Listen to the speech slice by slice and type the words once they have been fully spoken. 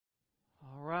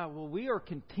we are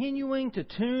continuing to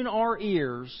tune our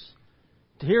ears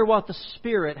to hear what the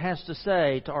Spirit has to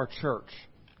say to our church.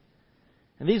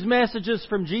 And these messages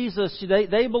from Jesus,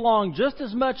 they belong just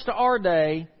as much to our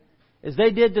day as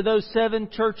they did to those 7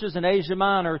 churches in Asia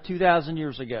Minor 2,000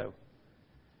 years ago.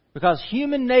 Because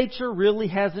human nature really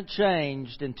hasn't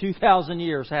changed in 2,000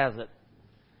 years, has it?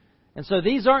 And so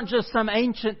these aren't just some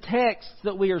ancient texts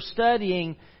that we are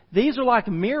studying. These are like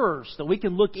mirrors that we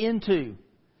can look into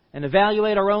and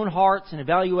evaluate our own hearts and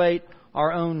evaluate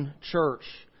our own church.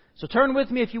 So turn with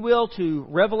me, if you will, to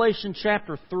Revelation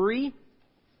chapter 3.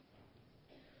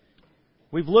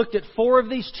 We've looked at 4 of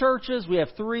these churches. We have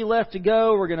 3 left to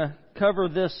go. We're going to cover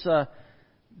this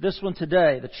one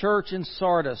today, the church in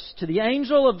Sardis. To the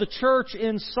angel of the church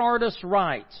in Sardis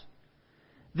write,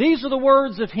 these are the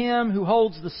words of Him who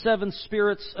holds the 7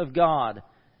 spirits of God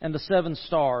and the 7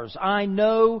 stars. I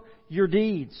know your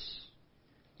deeds.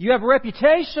 You have a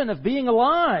reputation of being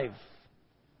alive,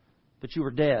 but you are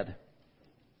dead.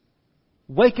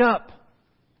 Wake up.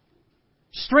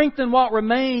 Strengthen what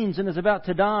remains and is about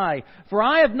to die. For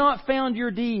I have not found your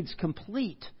deeds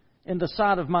complete in the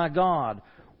sight of my God.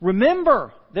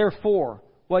 Remember, therefore,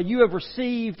 what you have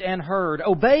received and heard.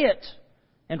 Obey it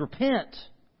and repent.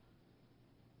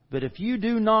 But if you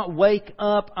do not wake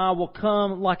up, I will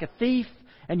come like a thief,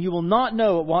 and you will not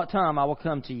know at what time I will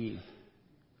come to you.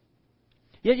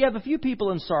 Yet you have a few people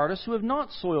in Sardis who have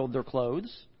not soiled their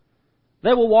clothes.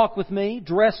 They will walk with me,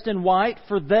 dressed in white,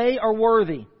 for they are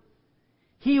worthy.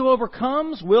 He who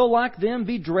overcomes will, like them,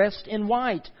 be dressed in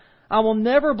white. I will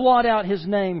never blot out his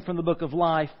name from the book of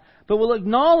life, but will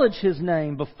acknowledge his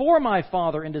name before my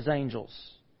Father and His angels.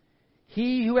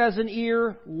 He who has an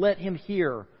ear, let him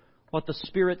hear what the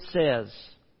Spirit says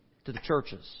to the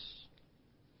churches.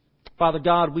 Father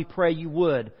God, we pray you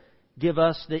would give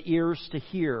us the ears to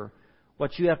hear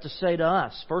what you have to say to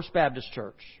us, First Baptist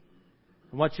Church,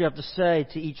 and what you have to say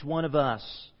to each one of us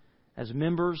as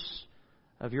members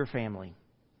of your family.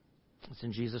 It's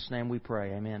in Jesus' name we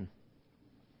pray. Amen.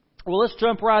 Well, let's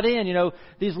jump right in. You know,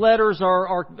 these letters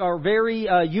are very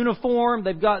uniform.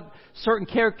 They've got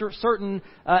certain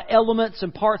elements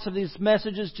and parts of these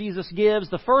messages Jesus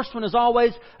gives. The first one is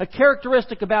always a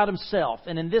characteristic about Himself.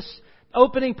 And in this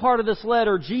opening part of this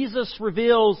letter, Jesus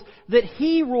reveals that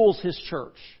He rules His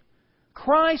church.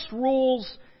 Christ rules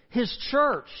His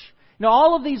church. Now,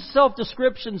 all of these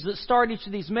self-descriptions that start each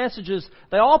of these messages,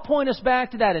 they all point us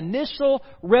back to that initial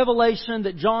revelation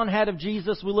that John had of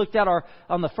Jesus. We looked at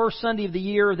on the first Sunday of the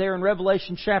year there in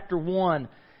Revelation chapter 1.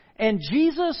 And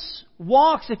Jesus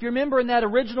walks, if you remember in that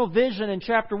original vision in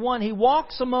chapter 1, He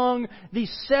walks among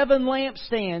these 7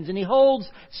 lampstands and He holds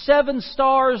 7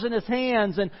 stars in His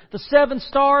hands. And the 7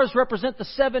 stars represent the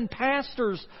 7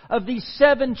 pastors of these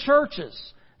 7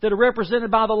 churches that are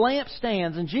represented by the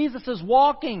lampstands. And Jesus is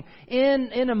walking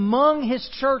in among His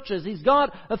churches. He's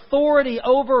got authority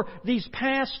over these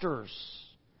pastors.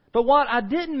 But what I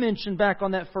didn't mention back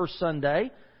on that first Sunday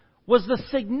was the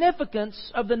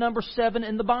significance of the number 7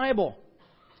 in the Bible.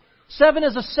 7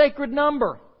 is a sacred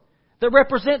number that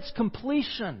represents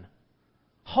completion,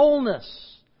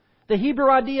 wholeness, the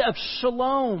Hebrew idea of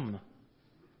shalom.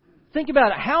 Think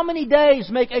about it. How many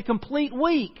days make a complete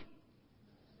week?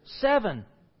 7.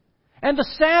 And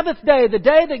the Sabbath day, the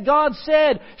day that God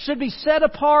said should be set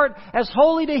apart as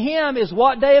holy to Him, is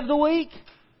what day of the week?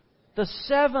 The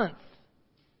 7th.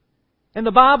 In the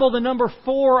Bible, the number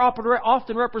 4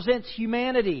 often represents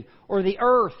humanity or the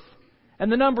earth.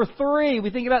 And the number 3, we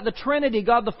think about the Trinity,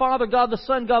 God the Father, God the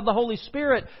Son, God the Holy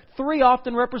Spirit. 3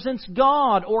 often represents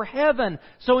God or heaven.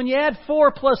 So when you add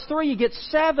 4 plus 3, you get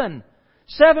 7.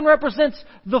 7 represents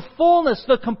the fullness,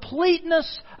 the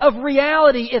completeness of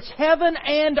reality. It's heaven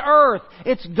and earth.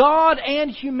 It's God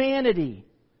and humanity.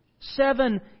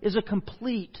 7 is a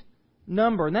complete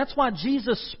number. And that's why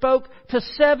Jesus spoke to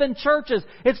 7 churches.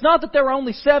 It's not that there were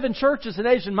only 7 churches in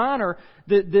Asia Minor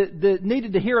that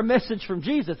needed to hear a message from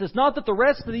Jesus. It's not that the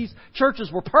rest of these churches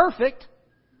were perfect.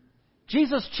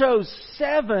 Jesus chose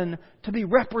 7 to be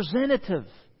representative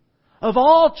of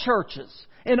all churches,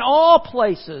 in all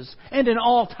places, and in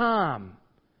all time.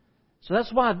 So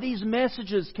that's why these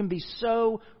messages can be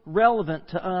so relevant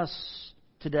to us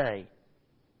today.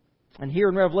 And here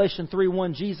in Revelation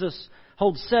 3:1, Jesus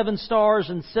holds 7 stars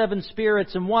and 7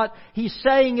 spirits. And what He's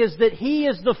saying is that He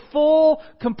is the full,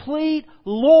 complete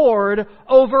Lord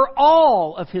over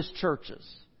all of His churches.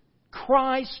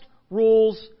 Christ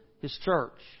rules His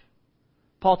church.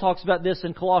 Paul talks about this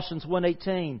in Colossians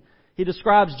 1:18. He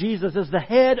describes Jesus as the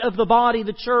head of the body,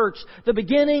 the church, the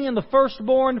beginning and the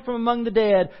firstborn from among the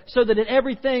dead, so that in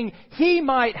everything He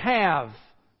might have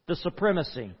the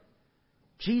supremacy.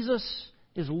 Jesus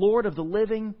is Lord of the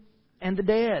living and the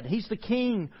dead. He's the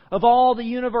King of all the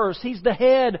universe. He's the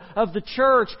head of the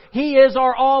church. He is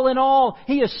our all in all.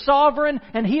 He is sovereign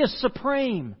and He is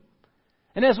supreme.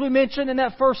 And as we mentioned in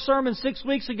that first sermon 6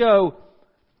 weeks ago,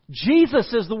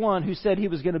 Jesus is the one who said He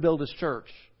was going to build His church.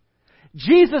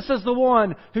 Jesus is the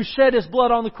one who shed His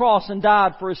blood on the cross and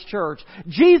died for His church.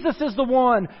 Jesus is the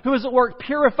one who is at work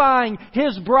purifying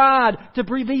His bride to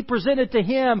be presented to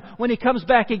Him when He comes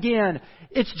back again.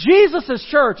 It's Jesus'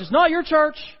 church. It's not your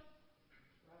church.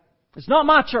 It's not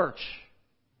my church.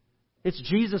 It's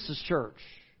Jesus' church.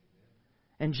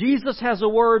 And Jesus has a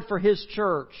word for His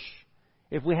church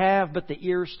if we have but the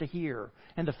ears to hear.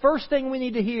 And the first thing we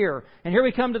need to hear, and here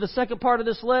we come to the second part of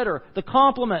this letter, the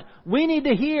compliment. We need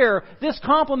to hear this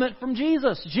compliment from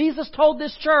Jesus. Jesus told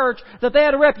this church that they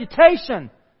had a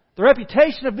reputation, the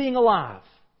reputation of being alive.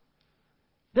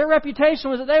 Their reputation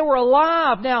was that they were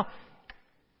alive. Now,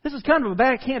 this is kind of a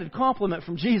backhanded compliment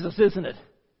from Jesus, isn't it?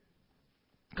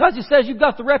 Because He says you've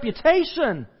got the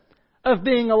reputation of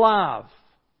being alive.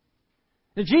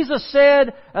 Now, Jesus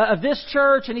said of this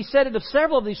church, and He said it of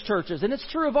several of these churches, and it's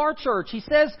true of our church. He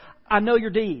says, I know your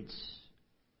deeds.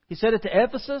 He said it to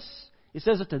Ephesus. He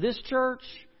says it to this church.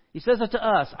 He says it to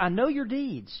us. I know your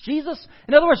deeds.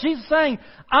 In other words, Jesus is saying,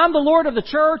 I'm the Lord of the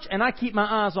church, and I keep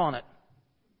my eyes on it.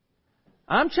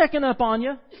 I'm checking up on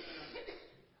you.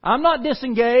 I'm not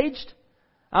disengaged.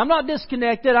 I'm not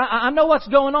disconnected. I know what's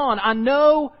going on. I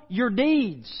know your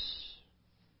deeds.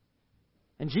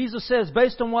 And Jesus says,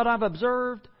 based on what I've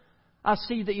observed, I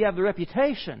see that you have the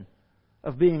reputation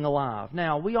of being alive.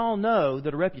 Now, we all know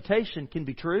that a reputation can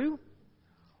be true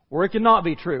or it cannot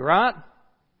be true, right?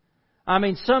 I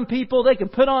mean, some people, they can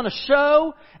put on a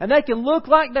show and they can look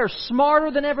like they're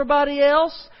smarter than everybody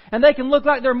else, and they can look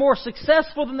like they're more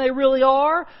successful than they really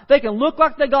are. They can look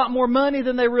like they got more money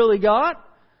than they really got.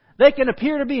 They can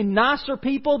appear to be nicer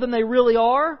people than they really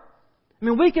are. I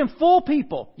mean, we can fool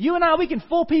people. You and I, we can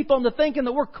fool people into thinking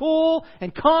that we're cool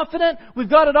and confident. We've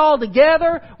got it all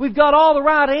together. We've got all the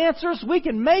right answers. We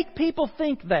can make people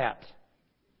think that.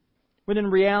 When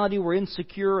in reality, we're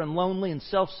insecure and lonely and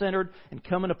self-centered and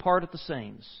coming apart at the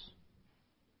seams.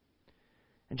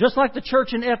 And just like the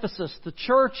church in Ephesus, the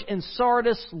church in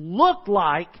Sardis looked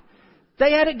like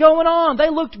they had it going on.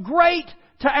 They looked great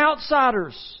to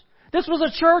outsiders. This was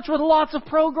a church with lots of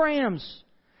programs.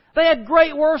 They had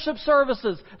great worship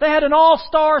services. They had an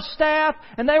all-star staff,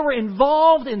 and they were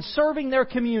involved in serving their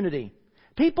community.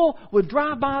 People would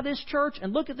drive by this church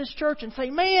and look at this church and say,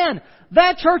 man,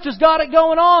 that church has got it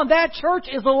going on. That church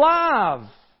is alive.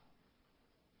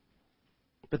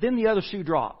 But then the other shoe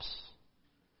drops.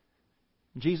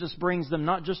 Jesus brings them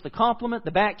not just the compliment,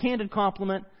 the backhanded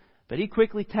compliment, but He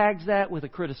quickly tags that with a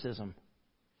criticism.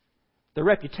 The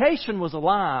reputation was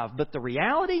alive, but the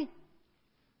reality,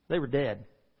 they were dead.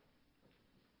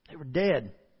 They were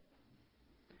dead.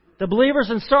 The believers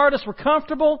in Sardis were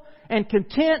comfortable and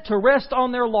content to rest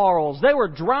on their laurels. They were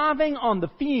driving on the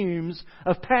fumes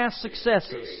of past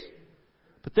successes.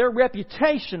 But their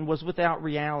reputation was without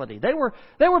reality. They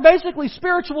were basically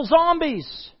spiritual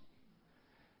zombies.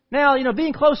 Now,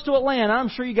 being close to Atlanta, I'm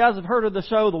sure you guys have heard of the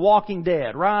show The Walking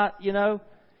Dead, right?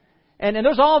 And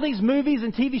there's all these movies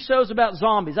and TV shows about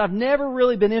zombies. I've never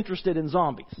really been interested in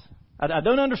zombies. I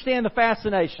don't understand the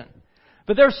fascination.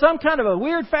 But there's some kind of a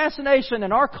weird fascination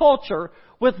in our culture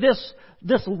with this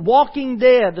walking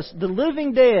dead, the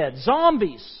living dead.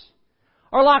 Zombies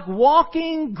are like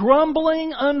walking,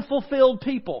 grumbling, unfulfilled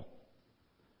people.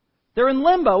 They're in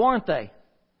limbo, aren't they?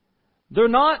 They're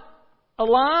not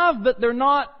alive, but they're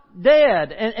not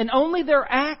dead. And only their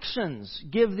actions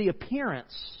give the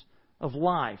appearance of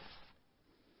life.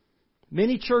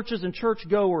 Many churches and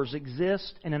churchgoers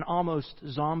exist in an almost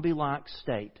zombie-like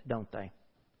state, don't they?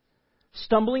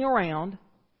 Stumbling around,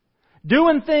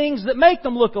 doing things that make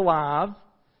them look alive,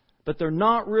 but they're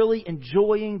not really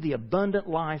enjoying the abundant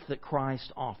life that Christ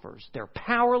offers. They're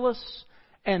powerless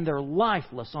and they're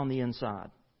lifeless on the inside.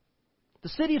 The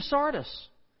city of Sardis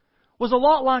was a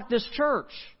lot like this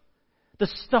church.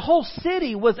 The whole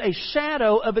city was a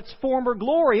shadow of its former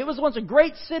glory. It was once a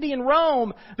great city in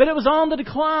Rome, but it was on the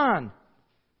decline.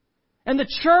 And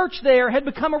the church there had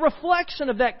become a reflection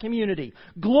of that community,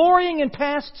 glorying in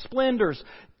past splendors,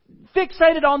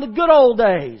 fixated on the good old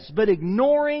days, but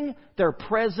ignoring their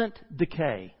present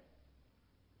decay.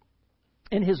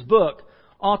 In his book,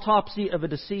 Autopsy of a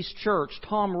Deceased Church,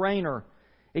 Tom Rainer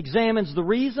examines the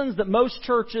reasons that most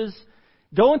churches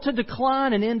go into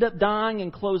decline and end up dying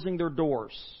and closing their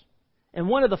doors. And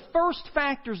one of the first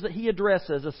factors that he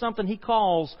addresses is something he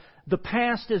calls the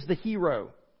past as the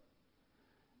hero.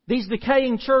 These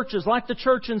decaying churches, like the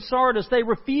church in Sardis, they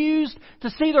refused to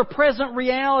see their present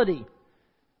reality.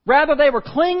 Rather, they were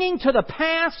clinging to the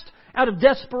past out of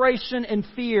desperation and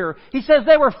fear. He says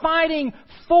they were fighting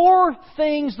for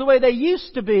things the way they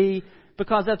used to be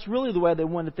because that's really the way they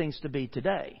wanted things to be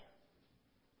today.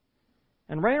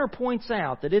 And Rainer points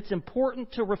out that it's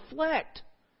important to reflect.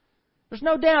 There's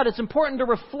no doubt it's important to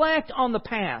reflect on the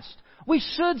past. We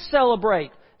should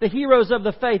celebrate the heroes of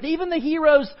the faith, even the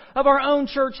heroes of our own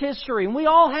church history. And we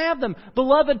all have them.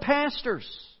 Beloved pastors.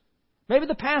 Maybe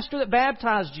the pastor that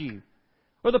baptized you,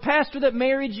 or the pastor that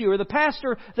married you, or the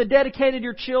pastor that dedicated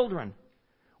your children.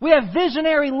 We have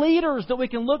visionary leaders that we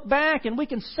can look back and we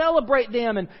can celebrate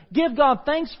them and give God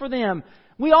thanks for them.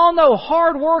 We all know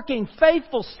hard-working,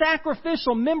 faithful,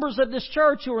 sacrificial members of this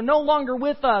church who are no longer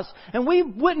with us, and we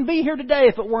wouldn't be here today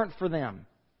if it weren't for them.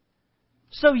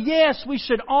 So yes, we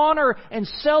should honor and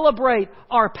celebrate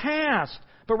our past.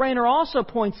 But Rainer also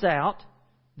points out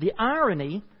the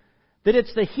irony that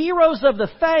it's the heroes of the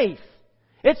faith.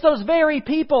 It's those very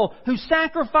people who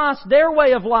sacrificed their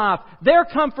way of life, their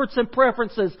comforts and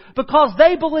preferences, because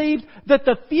they believed that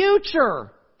the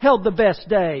future held the best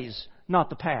days, not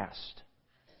the past.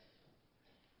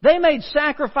 They made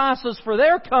sacrifices for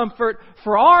their comfort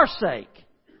for our sake.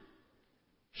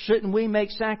 Shouldn't we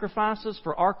make sacrifices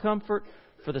for our comfort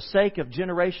for the sake of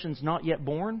generations not yet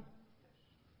born?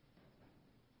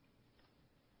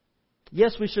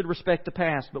 Yes, we should respect the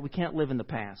past, but we can't live in the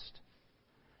past.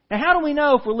 Now, how do we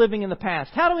know if we're living in the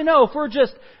past? How do we know if we're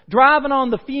just driving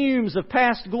on the fumes of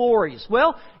past glories?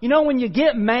 Well, you know, when you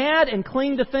get mad and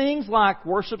cling to things like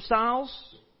worship styles,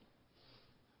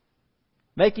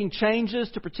 making changes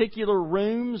to particular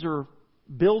rooms or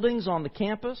buildings on the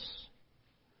campus,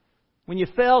 when you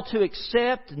fail to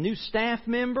accept a new staff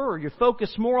member, or you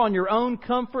focus more on your own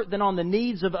comfort than on the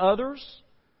needs of others,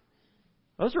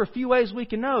 those are a few ways we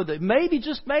can know that maybe,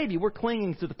 just maybe, we're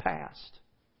clinging to the past.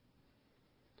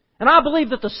 And I believe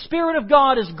that the Spirit of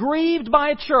God is grieved by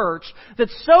a church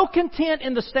that's so content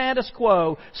in the status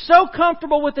quo, so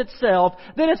comfortable with itself,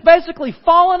 that it's basically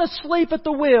fallen asleep at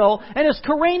the wheel and is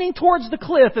careening towards the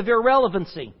cliff of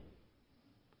irrelevancy.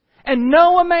 And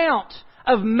no amount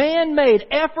of man-made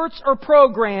efforts or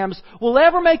programs will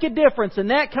ever make a difference in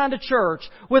that kind of church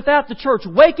without the church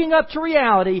waking up to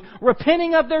reality,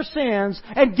 repenting of their sins,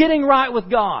 and getting right with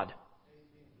God.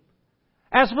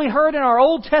 As we heard in our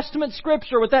Old Testament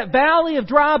scripture with that valley of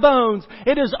dry bones,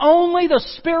 it is only the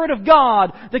Spirit of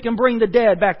God that can bring the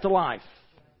dead back to life.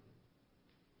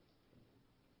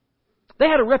 They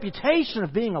had a reputation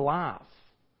of being alive,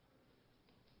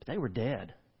 but they were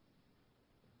dead.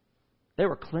 They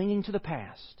were clinging to the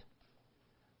past.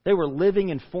 They were living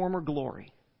in former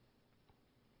glory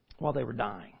while they were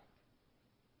dying.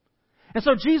 And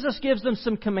so Jesus gives them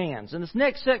some commands. In this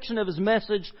next section of His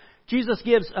message, Jesus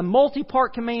gives a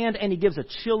multi-part command and He gives a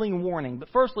chilling warning. But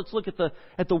first, let's look at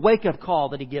the wake-up call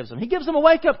that He gives them. He gives them a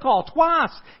wake-up call.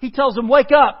 Twice He tells them,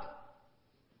 wake up.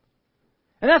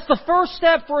 And that's the first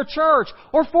step for a church,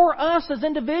 or for us as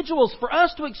individuals, for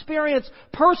us to experience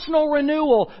personal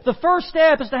renewal. The first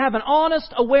step is to have an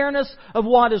honest awareness of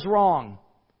what is wrong.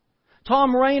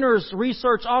 Tom Rainer's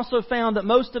research also found that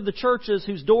most of the churches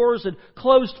whose doors had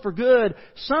closed for good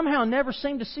somehow never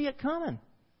seemed to see it coming.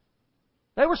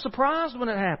 They were surprised when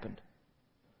it happened.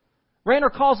 Rainer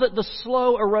calls it the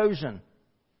slow erosion.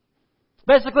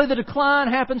 Basically, the decline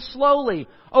happens slowly,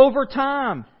 over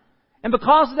time. And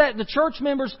because of that, the church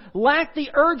members lacked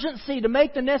the urgency to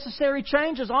make the necessary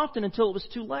changes often until it was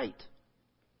too late.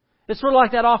 It's sort of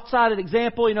like that off-sided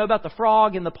example, about the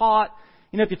frog in the pot.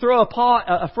 If you throw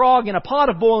a frog in a pot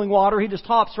of boiling water, he just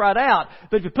hops right out.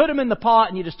 But if you put him in the pot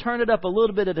and you just turn it up a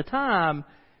little bit at a time,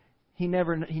 he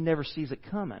never sees it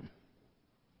coming.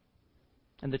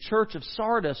 And the church of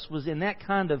Sardis was in that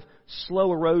kind of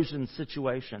slow erosion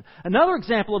situation. Another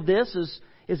example of this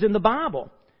is in the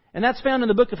Bible. And that's found in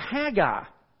the book of Haggai.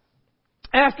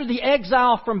 After the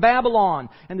exile from Babylon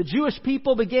and the Jewish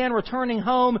people began returning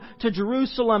home to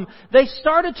Jerusalem, they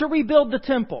started to rebuild the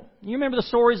temple. You remember the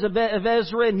stories of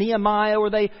Ezra and Nehemiah where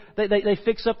they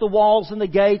fix up the walls and the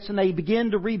gates and they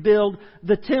begin to rebuild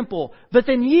the temple. But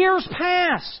then years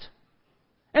passed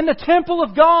and the temple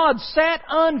of God sat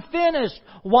unfinished.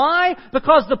 Why?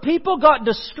 Because the people got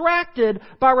distracted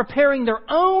by repairing their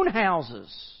own houses,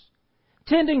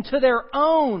 tending to their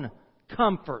own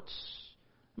comforts.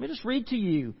 Let me just read to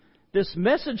you this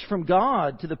message from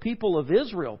God to the people of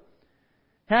Israel.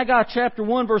 Haggai chapter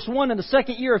 1 verse 1, in the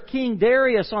second year of King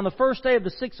Darius, on the first day of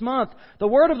the 6th month, the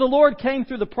word of the Lord came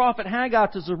through the prophet Haggai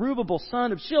to Zerubbabel,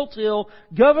 son of Shealtiel,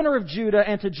 governor of Judah,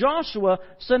 and to Joshua,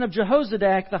 son of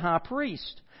Jehozadak, the high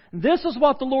priest. This is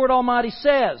what the Lord Almighty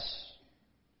says.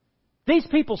 These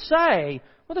people say,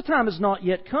 well, the time has not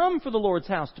yet come for the Lord's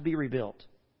house to be rebuilt.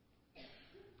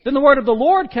 Then the word of the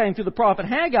Lord came through the prophet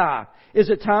Haggai. Is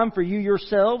it time for you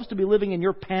yourselves to be living in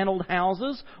your paneled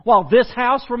houses while this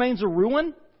house remains a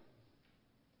ruin?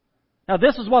 Now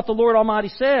this is what the Lord Almighty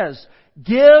says.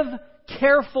 Give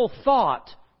careful thought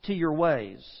to your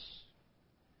ways.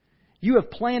 You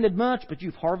have planted much, but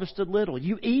you've harvested little.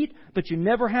 You eat, but you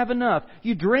never have enough.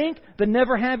 You drink, but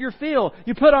never have your fill.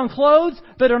 You put on clothes,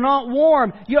 but are not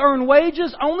warm. You earn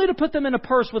wages only to put them in a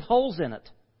purse with holes in it.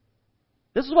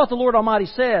 This is what the Lord Almighty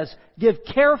says. Give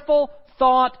careful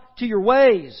thought to your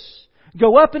ways.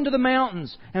 Go up into the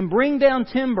mountains and bring down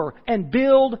timber and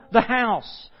build the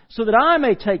house so that I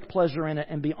may take pleasure in it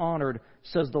and be honored,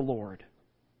 says the Lord.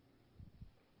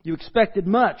 You expected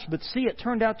much, but see, it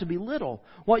turned out to be little.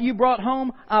 What you brought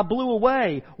home, I blew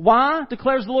away. Why,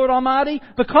 declares the Lord Almighty?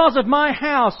 Because of my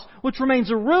house, which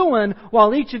remains a ruin,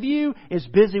 while each of you is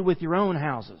busy with your own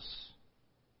houses.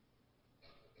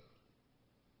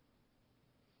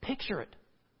 Picture it.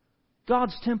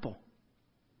 God's temple.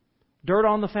 Dirt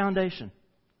on the foundation.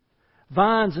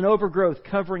 Vines and overgrowth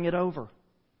covering it over.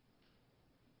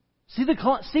 See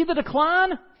the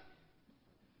decline?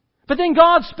 But then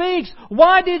God speaks,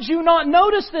 why did you not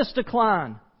notice this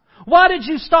decline? Why did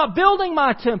you stop building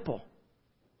my temple?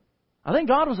 I think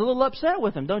God was a little upset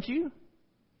with him, don't you?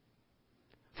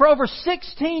 For over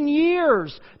 16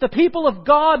 years, the people of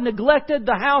God neglected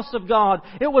the house of God.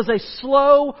 It was a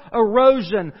slow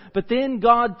erosion. But then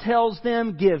God tells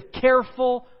them, give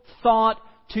careful thought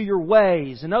to your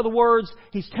ways. In other words,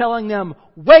 He's telling them,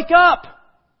 wake up!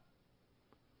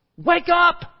 Wake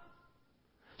up!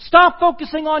 Stop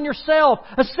focusing on yourself.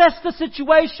 Assess the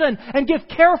situation and give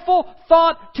careful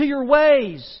thought to your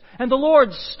ways. And the Lord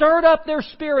stirred up their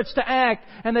spirits to act,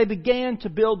 and they began to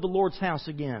build the Lord's house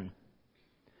again.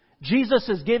 Jesus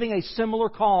is giving a similar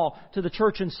call to the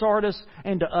church in Sardis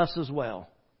and to us as well.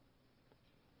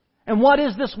 And what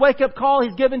is this wake-up call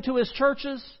He's given to His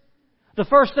churches? The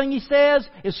first thing He says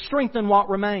is strengthen what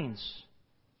remains.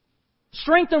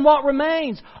 Strengthen what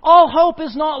remains. All hope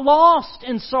is not lost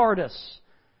in Sardis.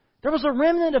 There was a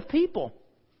remnant of people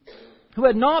who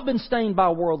had not been stained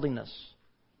by worldliness.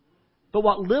 But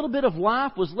what little bit of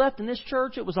life was left in this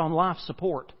church, it was on life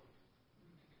support.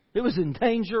 It was in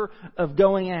danger of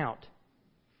going out.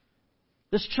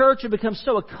 This church had become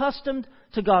so accustomed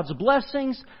to God's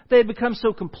blessings, they had become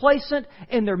so complacent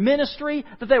in their ministry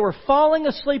that they were falling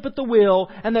asleep at the wheel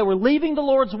and they were leaving the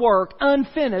Lord's work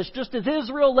unfinished, just as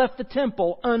Israel left the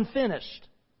temple unfinished.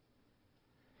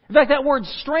 In fact, that word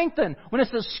strengthen, when it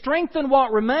says strengthen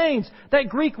what remains, that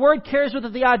Greek word carries with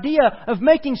it the idea of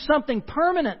making something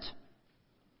permanent.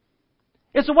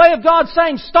 It's a way of God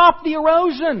saying, stop the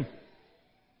erosion.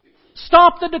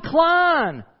 Stop the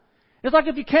decline. It's like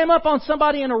if you came up on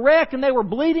somebody in a wreck and they were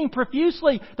bleeding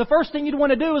profusely, the first thing you'd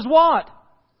want to do is what?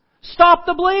 Stop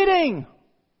the bleeding.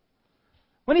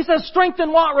 When He says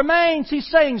strengthen what remains, He's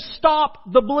saying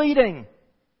stop the bleeding.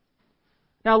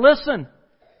 Now listen.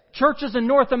 Churches in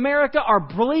North America are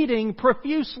bleeding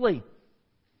profusely.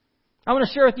 I want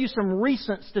to share with you some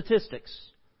recent statistics.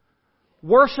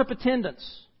 Worship attendance.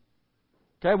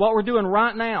 Okay, what we're doing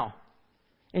right now.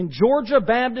 In Georgia,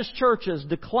 Baptist churches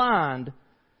declined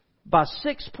by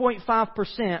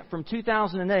 6.5% from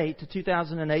 2008 to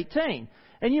 2018.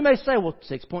 And you may say, well,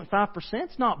 6.5%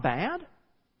 is not bad.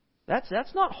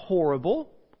 That's not horrible.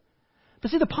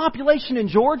 But see, the population in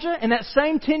Georgia in that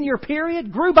same 10-year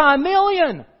period grew by 1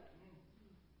 million.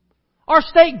 Our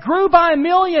state grew by 1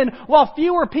 million while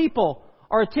fewer people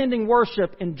are attending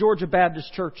worship in Georgia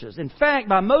Baptist churches. In fact,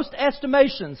 by most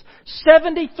estimations,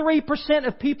 73%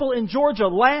 of people in Georgia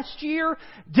last year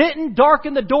didn't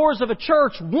darken the doors of a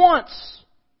church once.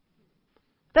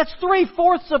 That's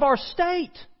 3/4 of our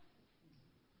state.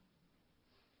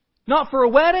 Not for a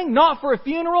wedding, not for a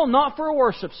funeral, not for a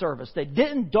worship service. They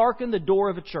didn't darken the door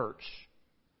of a church.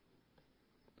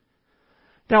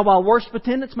 Now, while worship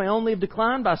attendance may only have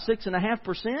declined by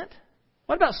 6.5%,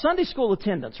 what about Sunday school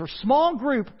attendance or small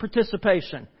group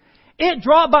participation? It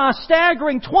dropped by a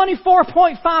staggering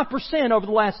 24.5% over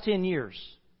the last 10 years.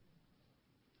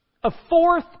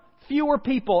 1/4 fewer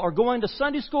people are going to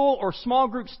Sunday school or small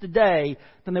groups today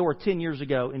than they were 10 years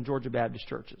ago in Georgia Baptist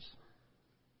churches.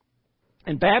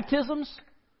 And baptisms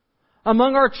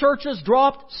among our churches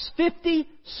dropped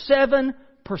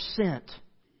 57%.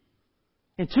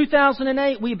 In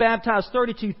 2008, we baptized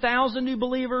 32,000 new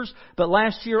believers, but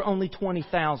last year only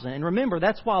 20,000. And remember,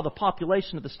 that's while the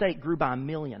population of the state grew by 1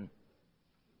 million.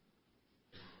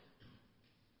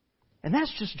 And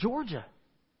that's just Georgia.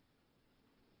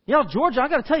 You know, Georgia, I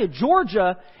got to tell you,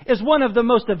 Georgia is one of the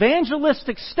most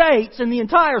evangelistic states in the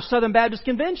entire Southern Baptist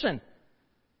Convention.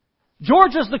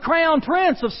 Georgia's the crown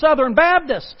prince of Southern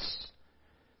Baptists.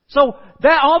 So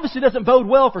that obviously doesn't bode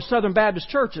well for Southern Baptist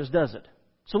churches, does it?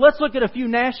 So let's look at a few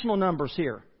national numbers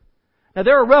here. Now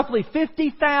there are roughly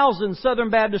 50,000 Southern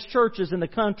Baptist churches in the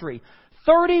country.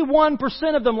 31%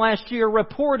 of them last year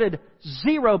reported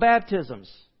 0 baptisms.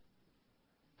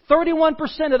 31%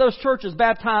 of those churches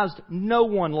baptized no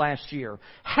one last year.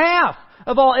 Half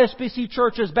of all SBC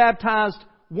churches baptized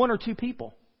 1 or 2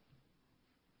 people.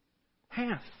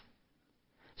 Half.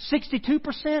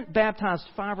 62% baptized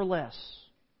 5 or less.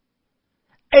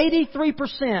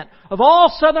 83% of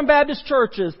all Southern Baptist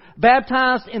churches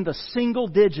baptized in the single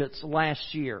digits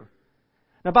last year.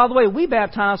 Now, by the way, we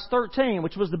baptized 13,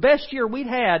 which was the best year we'd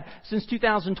had since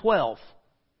 2012.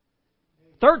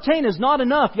 13 is not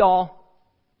enough, y'all.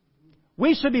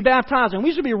 We should be baptizing.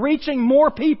 We should be reaching more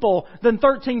people than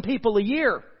 13 people a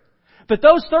year. But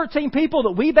those 13 people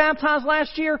that we baptized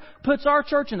last year puts our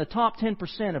church in the top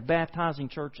 10% of baptizing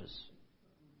churches.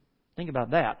 Think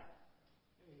about that.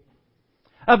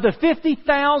 Of the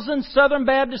 50,000 Southern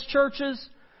Baptist churches,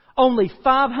 only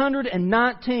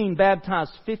 519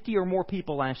 baptized 50 or more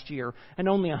people last year, and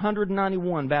only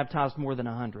 191 baptized more than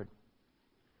 100.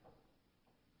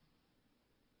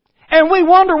 And we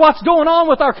wonder what's going on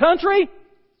with our country.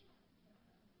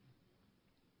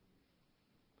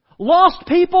 Lost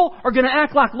people are going to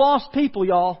act like lost people,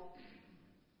 y'all.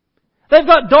 They've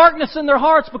got darkness in their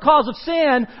hearts because of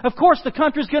sin. Of course, the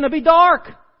country's going to be dark.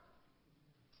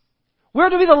 We're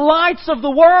to be the lights of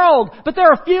the world, but there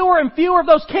are fewer and fewer of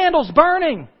those candles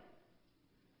burning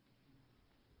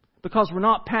because we're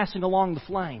not passing along the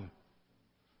flame.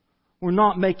 We're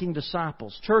not making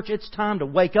disciples. Church, it's time to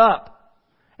wake up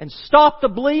and stop the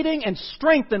bleeding and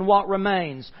strengthen what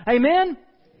remains. Amen?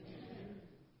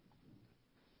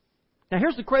 Now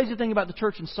here's the crazy thing about the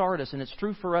church in Sardis, and it's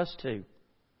true for us too.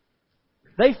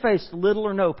 They faced little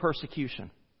or no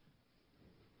persecution.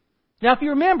 Now if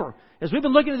you remember, as we've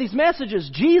been looking at these messages,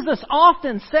 Jesus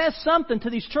often says something to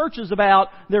these churches about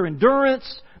their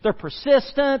endurance, their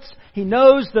persistence. He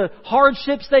knows the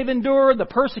hardships they've endured, the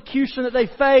persecution that they've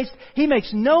faced. He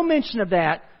makes no mention of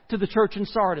that to the church in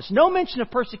Sardis. No mention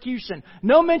of persecution.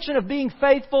 No mention of being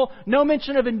faithful. No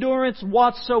mention of endurance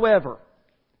whatsoever.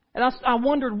 And I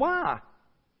wondered why.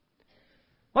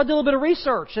 Well, I did a little bit of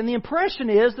research, and the impression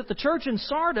is that the church in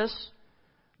Sardis,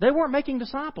 they weren't making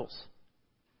disciples.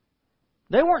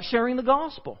 They weren't sharing the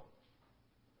gospel.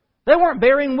 They weren't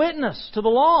bearing witness to the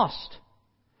lost.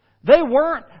 They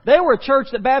were a church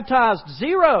that baptized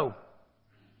 0.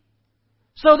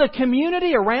 So the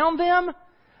community around them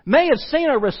may have seen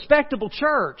a respectable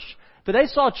church, but they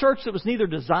saw a church that was neither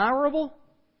desirable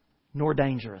nor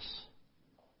dangerous.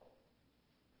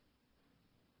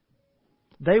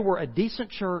 They were a decent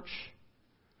church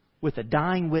with a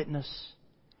dying witness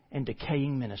and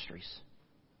decaying ministries.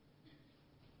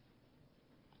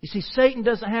 You see, Satan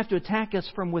doesn't have to attack us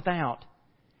from without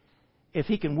if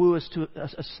he can woo us to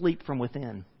a sleep from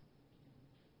within.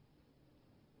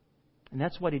 And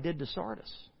that's what he did to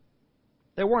Sardis.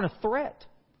 They weren't a threat.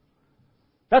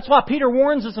 That's why Peter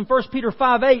warns us in 1 Peter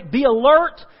 5:8, be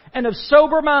alert and of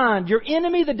sober mind. Your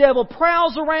enemy, the devil,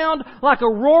 prowls around like a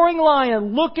roaring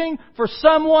lion looking for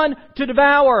someone to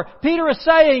devour. Peter is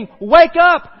saying, wake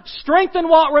up, strengthen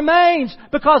what remains,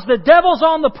 because the devil's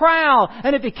on the prowl.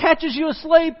 And if he catches you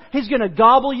asleep, he's going to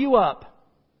gobble you up.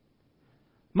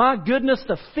 My goodness,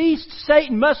 the feast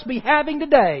Satan must be having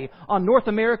today on North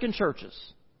American churches.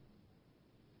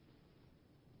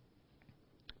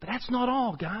 But that's not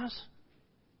all, guys.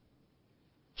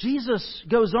 Jesus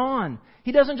goes on.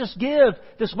 He doesn't just give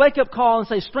this wake-up call and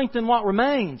say, strengthen what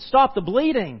remains. Stop the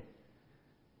bleeding.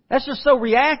 That's just so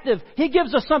reactive. He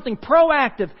gives us something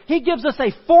proactive. He gives us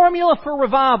a formula for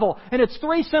revival. And it's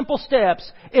 3 simple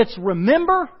steps. It's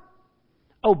remember,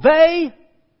 obey,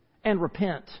 and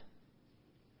repent.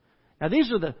 Now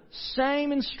these are the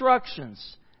same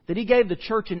instructions that He gave the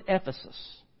church in Ephesus.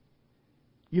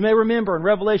 You may remember in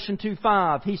Revelation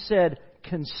 2:5, He said,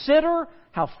 consider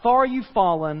how far you've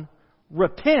fallen,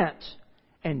 repent,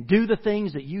 and do the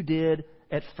things that you did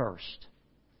at first.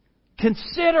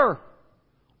 Consider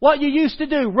what you used to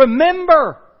do.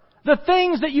 Remember the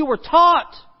things that you were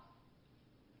taught.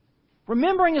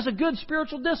 Remembering is a good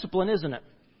spiritual discipline, isn't it?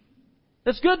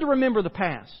 It's good to remember the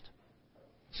past.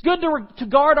 It's good to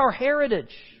guard our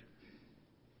heritage.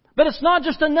 But it's not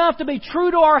just enough to be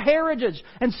true to our heritage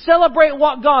and celebrate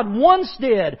what God once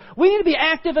did. We need to be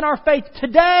active in our faith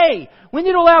today. We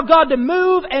need to allow God to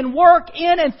move and work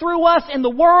in and through us in the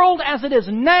world as it is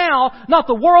now, not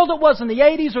the world it was in the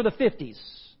 80s or the 50s.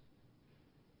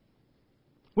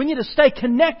 We need to stay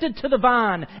connected to the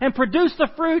vine and produce the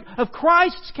fruit of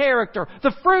Christ's character,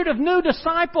 the fruit of new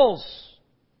disciples.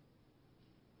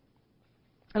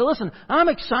 And listen, I'm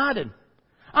excited.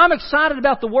 I'm excited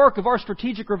about the work of our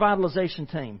strategic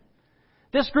revitalization team.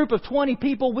 This group of 20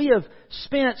 people, we have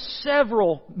spent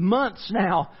several months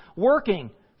now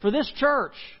working for this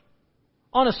church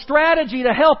on a strategy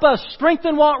to help us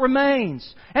strengthen what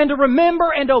remains and to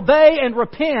remember and obey and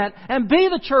repent and be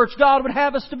the church God would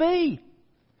have us to be.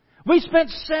 We spent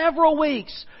several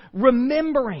weeks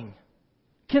remembering,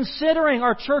 considering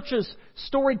our church's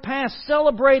storied past,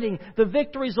 celebrating the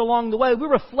victories along the way. We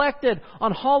reflected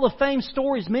on Hall of Fame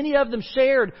stories, many of them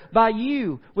shared by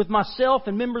you with myself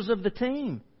and members of the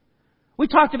team. We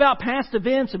talked about past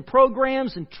events and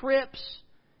programs and trips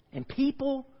and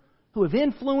people who have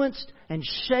influenced and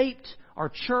shaped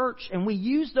our church, and we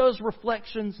use those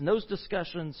reflections and those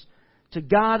discussions to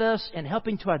guide us in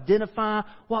helping to identify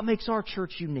what makes our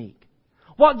church unique.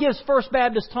 What gives First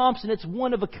Baptist Thompson its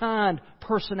one-of-a-kind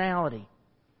personality.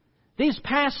 These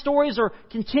past stories are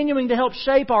continuing to help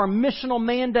shape our missional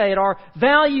mandate, our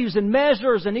values and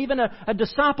measures, and even a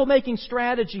disciple-making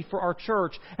strategy for our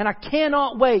church. And I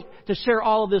cannot wait to share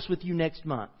all of this with you next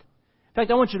month. In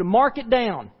fact, I want you to mark it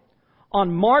down.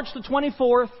 On March the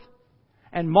 24th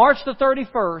and March the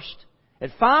 31st at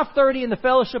 5:30 in the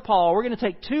Fellowship Hall, we're going to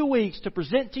take 2 weeks to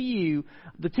present to you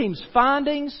the team's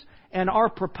findings and our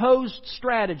proposed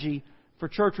strategy for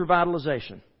church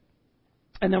revitalization.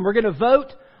 And then we're going to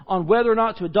vote on whether or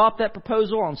not to adopt that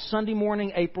proposal on Sunday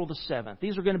morning, April the 7th.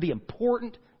 These are going to be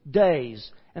important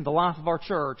days in the life of our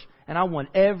church, and I want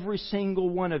every single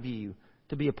one of you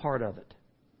to be a part of it.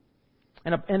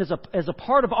 And as a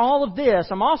part of all of this,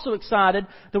 I'm also excited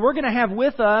that we're going to have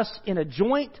with us in a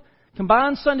joint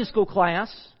combined Sunday school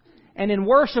class and in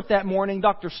worship that morning,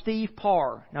 Dr. Steve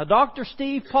Parr. Now, Dr.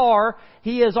 Steve Parr,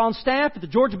 he is on staff at the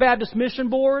Georgia Baptist Mission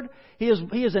Board. He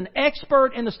is an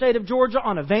expert in the state of Georgia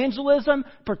on evangelism,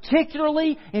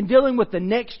 particularly in dealing with the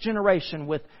next generation,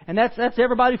 and that's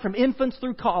everybody from infants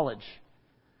through college.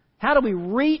 How do we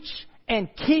reach and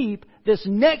keep this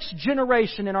next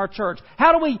generation in our church?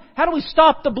 How do we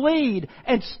stop the bleed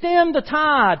and stem the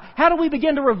tide? How do we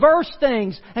begin to reverse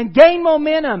things and gain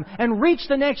momentum and reach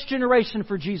the next generation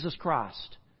for Jesus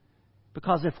Christ?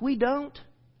 Because if we don't,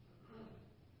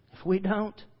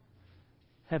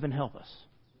 heaven help us.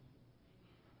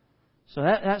 So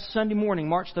that Sunday morning,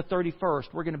 March the 31st,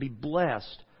 we're going to be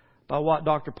blessed by what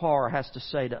Dr. Parr has to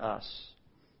say to us.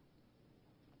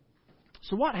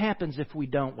 So what happens if we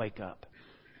don't wake up?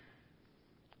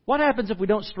 What happens if we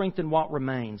don't strengthen what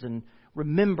remains and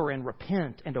remember and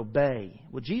repent and obey?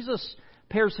 Well, Jesus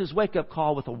pairs His wake-up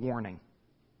call with a warning.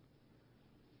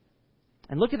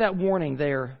 And look at that warning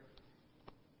there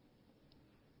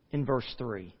in verse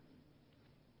 3.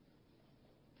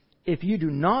 If you do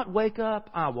not wake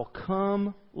up, I will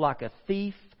come like a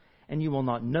thief, and you will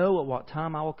not know at what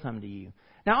time I will come to you.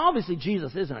 Now, obviously,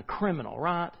 Jesus isn't a criminal,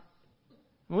 right?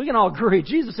 We can all agree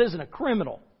Jesus isn't a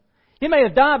criminal. He may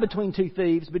have died between two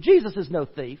thieves, but Jesus is no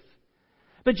thief.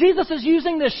 But Jesus is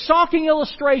using this shocking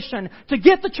illustration to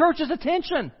get the church's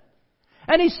attention.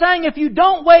 And He's saying, if you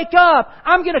don't wake up,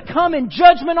 I'm going to come in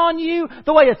judgment on you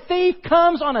the way a thief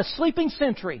comes on a sleeping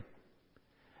sentry.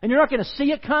 And you're not going to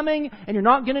see it coming, and you're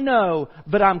not going to know,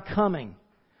 but I'm coming.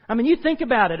 I mean, you think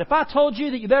about it. If I told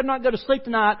you that you better not go to sleep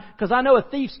tonight because I know a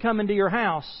thief's coming to your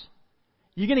house,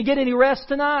 you going to get any rest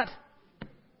tonight?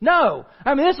 No.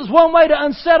 I mean, this is one way to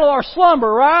unsettle our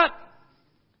slumber, right?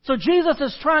 So Jesus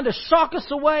is trying to shock us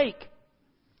awake.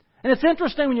 And it's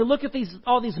interesting when you look at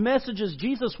all these messages,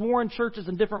 Jesus warned churches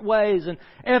in different ways. In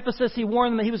Ephesus, He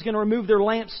warned them that He was going to remove their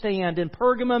lampstand. In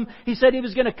Pergamum, He said He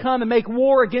was going to come and make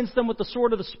war against them with the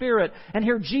sword of the Spirit. And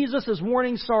here Jesus is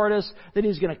warning Sardis that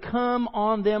He's going to come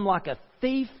on them like a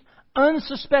thief,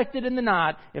 unsuspected in the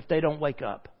night, if they don't wake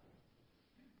up.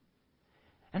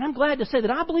 And I'm glad to say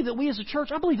that I believe that we as a church,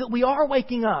 I believe that we are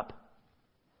waking up.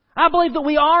 I believe that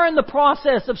we are in the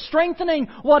process of strengthening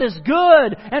what is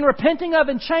good and repenting of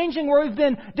and changing where we've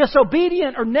been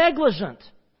disobedient or negligent.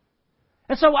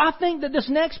 And so I think that this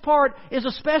next part is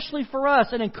especially for us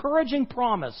an encouraging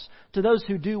promise to those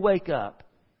who do wake up.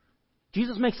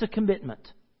 Jesus makes a commitment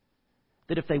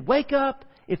that if they wake up,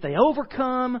 if they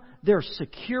overcome, their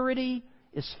security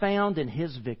is found in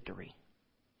His victory.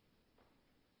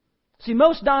 See,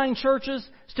 most dying churches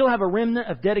still have a remnant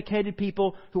of dedicated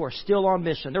people who are still on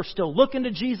mission. They're still looking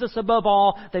to Jesus above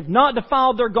all. They've not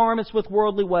defiled their garments with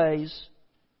worldly ways.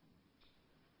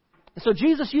 So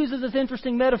Jesus uses this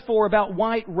interesting metaphor about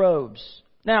white robes.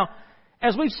 Now,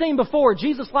 as we've seen before,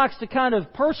 Jesus likes to kind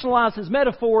of personalize His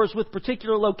metaphors with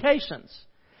particular locations.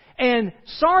 And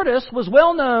Sardis was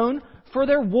well known for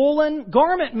their woolen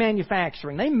garment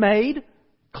manufacturing. They made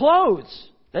clothes.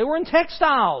 They were in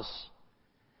textiles.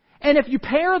 And if you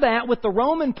pair that with the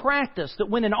Roman practice that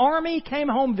when an army came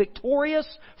home victorious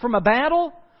from a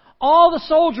battle, all the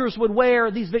soldiers would wear,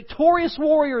 these victorious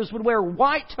warriors would wear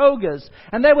white togas,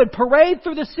 and they would parade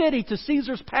through the city to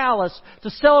Caesar's palace to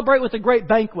celebrate with a great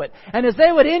banquet. And as they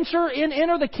would enter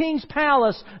the king's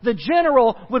palace, the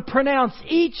general would pronounce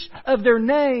each of their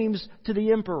names to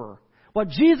the emperor. What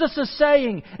Jesus is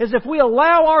saying is if we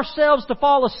allow ourselves to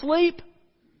fall asleep,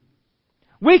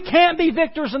 we can't be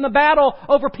victors in the battle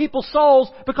over people's souls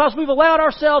because we've allowed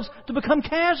ourselves to become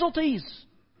casualties.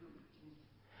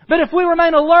 But if we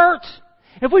remain alert,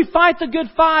 if we fight the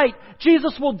good fight,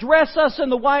 Jesus will dress us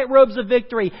in the white robes of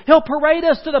victory. He'll parade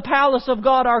us to the palace of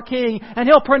God our King, and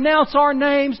He'll pronounce our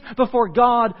names before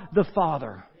God the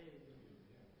Father.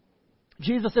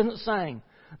 Jesus isn't saying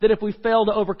that if we fail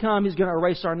to overcome, He's going to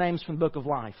erase our names from the book of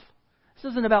life.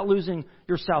 This isn't about losing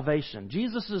your salvation.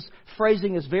 Jesus'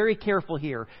 phrasing is very careful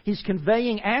here. He's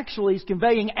conveying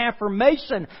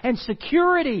affirmation and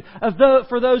security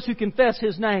for those who confess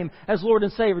His name as Lord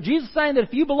and Savior. Jesus is saying that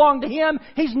if you belong to Him,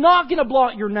 He's not going to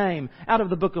blot your name out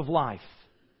of the book of life.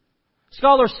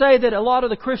 Scholars say that a lot of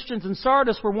the Christians in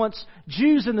Sardis were once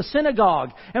Jews in the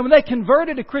synagogue. And when they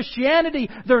converted to Christianity,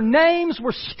 their names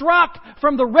were struck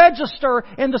from the register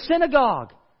in the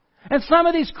synagogue. And some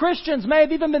of these Christians may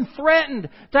have even been threatened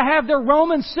to have their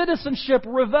Roman citizenship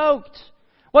revoked.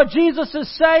 What Jesus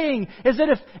is saying is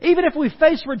that even if we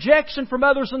face rejection from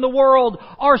others in the world,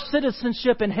 our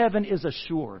citizenship in heaven is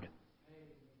assured.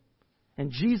 And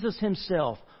Jesus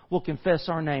Himself will confess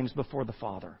our names before the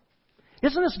Father.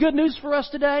 Isn't this good news for us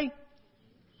today?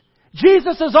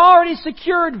 Jesus has already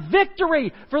secured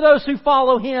victory for those who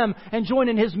follow Him and join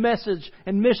in His message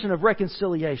and mission of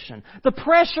reconciliation. The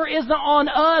pressure isn't on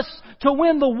us to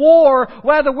win the war.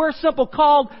 Rather, we're simply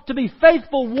called to be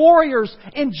faithful warriors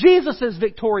in Jesus'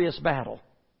 victorious battle.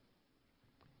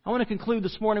 I want to conclude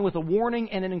this morning with a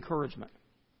warning and an encouragement.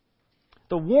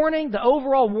 The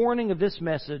overall warning of this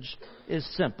message is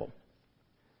simple.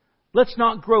 Let's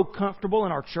not grow comfortable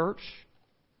in our church.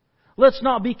 Let's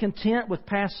not be content with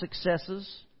past successes.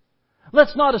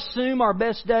 Let's not assume our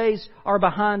best days are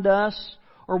behind us,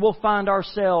 or we'll find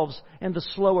ourselves in the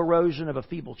slow erosion of a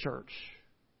feeble church.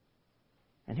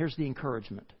 And here's the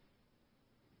encouragement.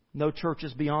 No church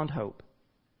is beyond hope.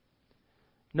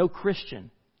 No Christian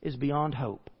is beyond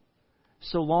hope,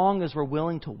 so long as we're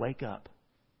willing to wake up,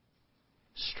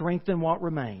 strengthen what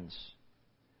remains,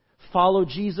 follow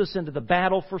Jesus into the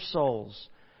battle for souls,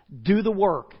 do the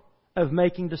work of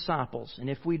making disciples. And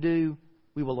if we do,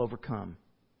 we will overcome.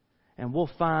 And we'll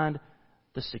find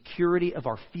the security of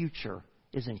our future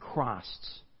is in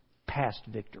Christ's past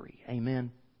victory.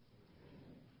 Amen.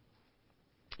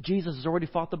 Jesus has already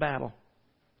fought the battle.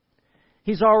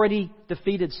 He's already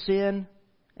defeated sin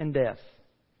and death.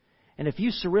 And if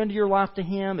you surrender your life to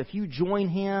Him, if you join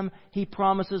Him, He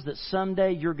promises that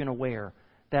someday you're going to wear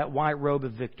that white robe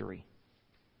of victory.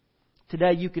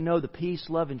 Today you can know the peace,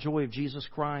 love, and joy of Jesus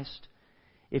Christ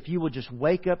if you will just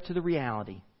wake up to the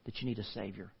reality that you need a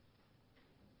Savior.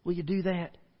 Will you do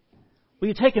that? Will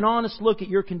you take an honest look at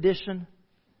your condition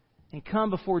and come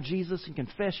before Jesus and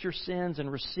confess your sins and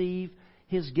receive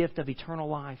His gift of eternal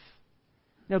life?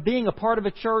 You know, being a part of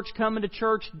a church, coming to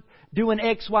church, doing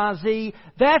X, Y, Z,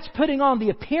 that's putting on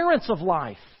the appearance of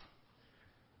life.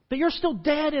 But you're still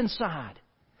dead inside.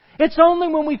 It's only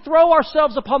when we throw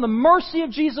ourselves upon the mercy of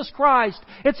Jesus Christ,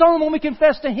 it's only when we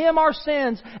confess to Him our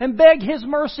sins and beg His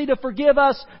mercy to forgive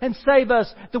us and save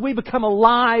us that we become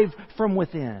alive from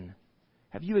within.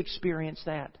 Have you experienced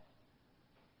that?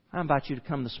 I invite you to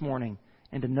come this morning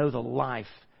and to know the life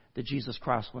that Jesus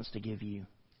Christ wants to give you.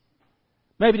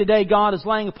 Maybe today God is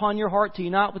laying upon your heart to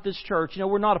unite with this church. You know,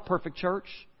 we're not a perfect church.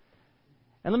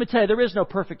 And let me tell you, there is no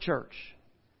perfect church.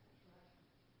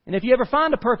 And if you ever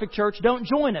find a perfect church, don't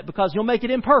join it because you'll make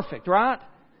it imperfect, right?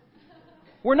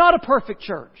 We're not a perfect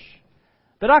church.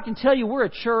 But I can tell you we're a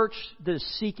church that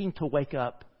is seeking to wake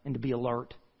up and to be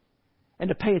alert and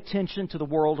to pay attention to the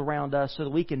world around us so that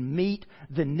we can meet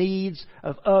the needs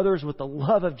of others with the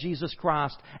love of Jesus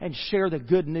Christ and share the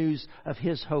good news of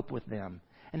His hope with them.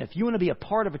 And if you want to be a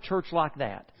part of a church like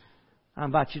that, I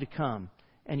invite you to come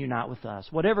and unite with us.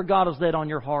 Whatever God has laid on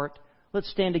your heart, let's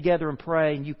stand together and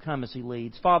pray, and you come as He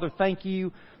leads. Father, thank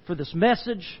You for this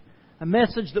message, a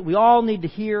message that we all need to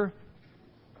hear.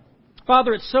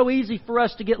 Father, it's so easy for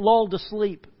us to get lulled to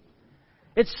sleep.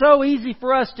 It's so easy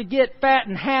for us to get fat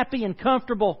and happy and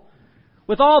comfortable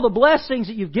with all the blessings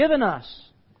that You've given us.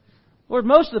 Lord,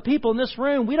 most of the people in this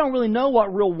room, we don't really know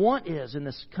what real want is in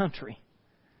this country.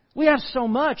 We have so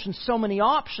much and so many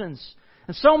options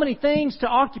and so many things to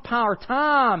occupy our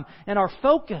time and our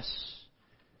focus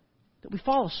that we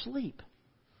fall asleep.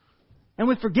 And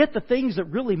we forget the things that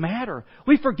really matter.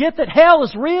 We forget that hell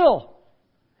is real.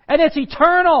 And it's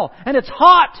eternal. And it's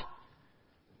hot.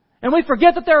 And we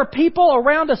forget that there are people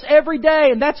around us every day,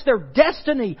 and that's their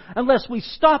destiny, unless we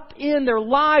stop in their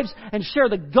lives and share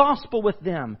the gospel with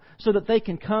them so that they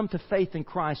can come to faith in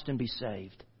Christ and be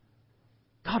saved.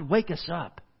 God, wake us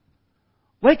up.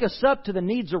 Wake us up to the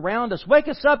needs around us. Wake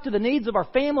us up to the needs of our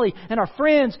family and our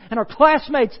friends and our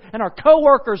classmates and our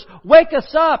coworkers. Wake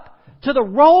us up to the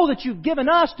role that you've given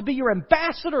us to be your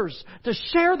ambassadors, to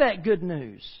share that good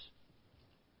news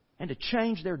and to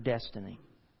change their destiny.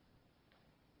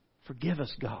 Forgive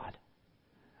us, God.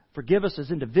 Forgive us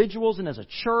as individuals and as a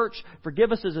church.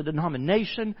 Forgive us as a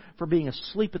denomination for being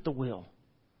asleep at the wheel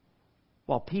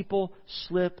while people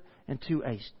slip into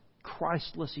a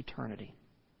Christless eternity.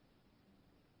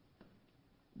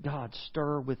 God,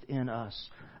 stir within us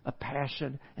a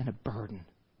passion and a burden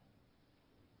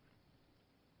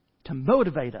to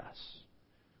motivate us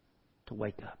to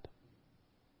wake up.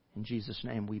 In Jesus'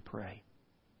 name we pray.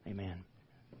 Amen.